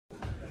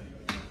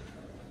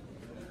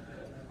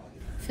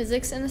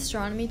Physics and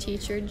astronomy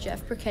teacher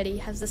Jeff Brocketti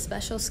has a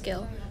special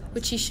skill,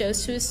 which he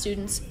shows to his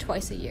students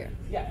twice a year.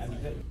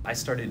 I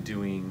started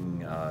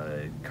doing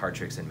card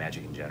tricks and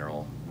magic in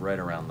general right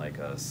around like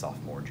a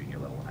sophomore, junior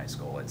level in high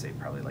school. I'd say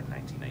probably like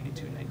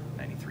 1992,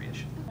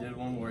 93-ish. I did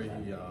one where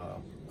he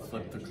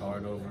flipped the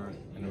card over,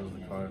 and it was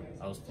the card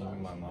I was thinking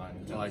in my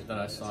mind. Like that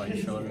I saw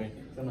he showed me.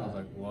 I was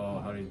like,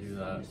 whoa, how do you do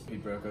that? He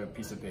broke a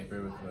piece of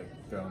paper with like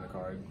throwing the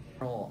card.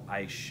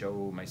 I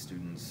show my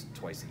students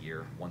twice a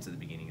year, once at the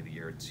beginning of the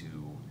year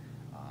to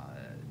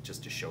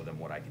just to show them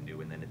what I can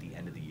do, and then at the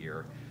end of the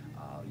year,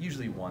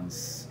 usually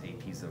once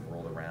APs have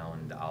rolled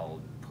around,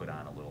 I'll put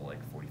on a little like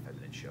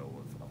 45-minute show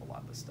of a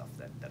lot of the stuff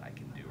that I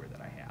can do or that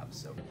I have.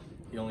 So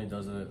he only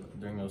does it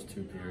during those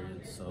 2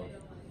 periods, so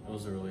it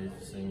was a relief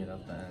seeing it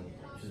at the end.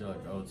 Because you're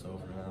like, oh, it's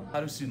over now.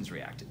 How do students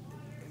react?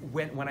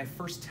 When I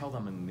first tell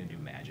them I'm going to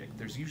do magic,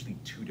 there's usually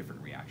 2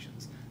 different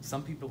reactions.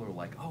 Some people are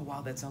like, oh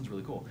wow, that sounds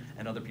really cool,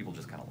 and other people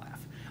just kind of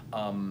laugh.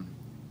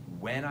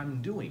 When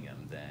I'm doing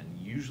them, then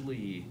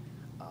usually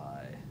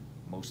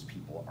most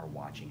people are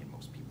watching and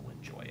most people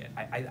enjoy it.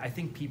 I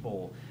think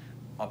people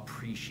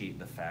appreciate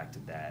the fact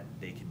that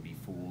they can be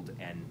fooled,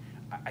 and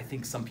I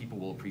think some people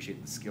will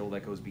appreciate the skill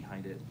that goes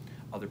behind it.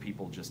 Other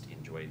people just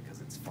enjoy it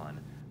because it's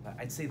fun.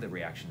 I'd say the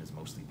reaction is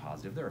mostly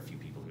positive. There are a few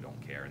people who don't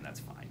care, and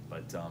that's fine,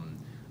 but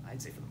I'd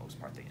say for the most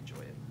part they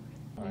enjoy it.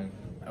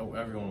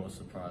 Everyone was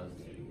surprised.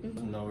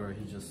 Nowhere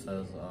he just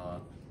says,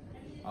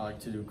 I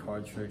like to do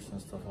card tricks and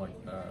stuff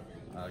like that.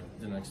 I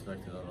didn't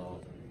expect it at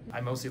all. I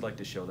mostly like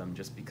to show them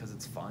just because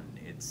it's fun.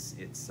 It's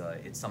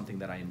something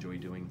that I enjoy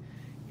doing.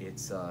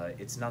 It's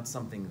not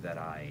something that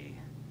I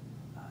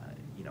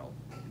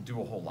do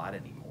a whole lot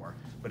anymore,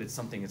 but it's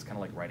something. It's kind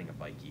of like riding a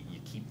bike. You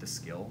keep the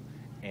skill,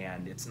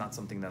 and it's not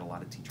something that a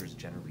lot of teachers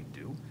generally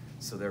do.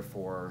 So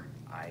therefore,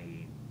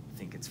 I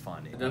think it's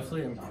fun. It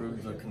definitely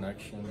improved the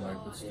connection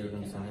like with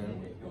students and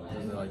him,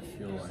 because they like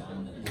feel like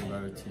he's a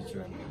better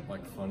teacher and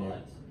like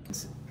funnier.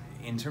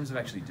 In terms of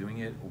actually doing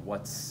it,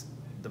 what's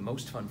the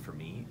most fun for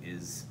me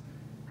is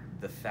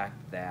the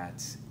fact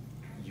that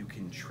you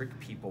can trick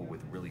people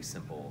with really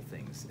simple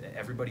things.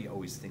 Everybody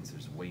always thinks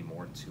there's way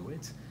more to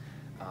it,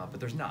 but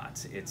there's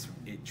not. It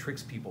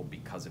tricks people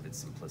because of its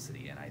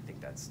simplicity, and I think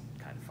that's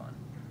kind of fun.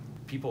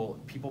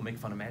 People make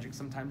fun of magic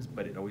sometimes,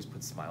 but it always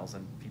puts smiles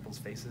on people's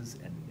faces,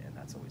 and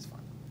that's always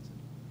fun.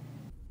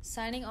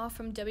 Signing off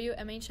from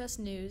WMHS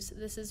News,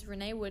 this is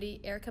Renee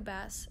Woody, Erica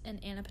Bass,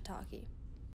 and Anna Potocki.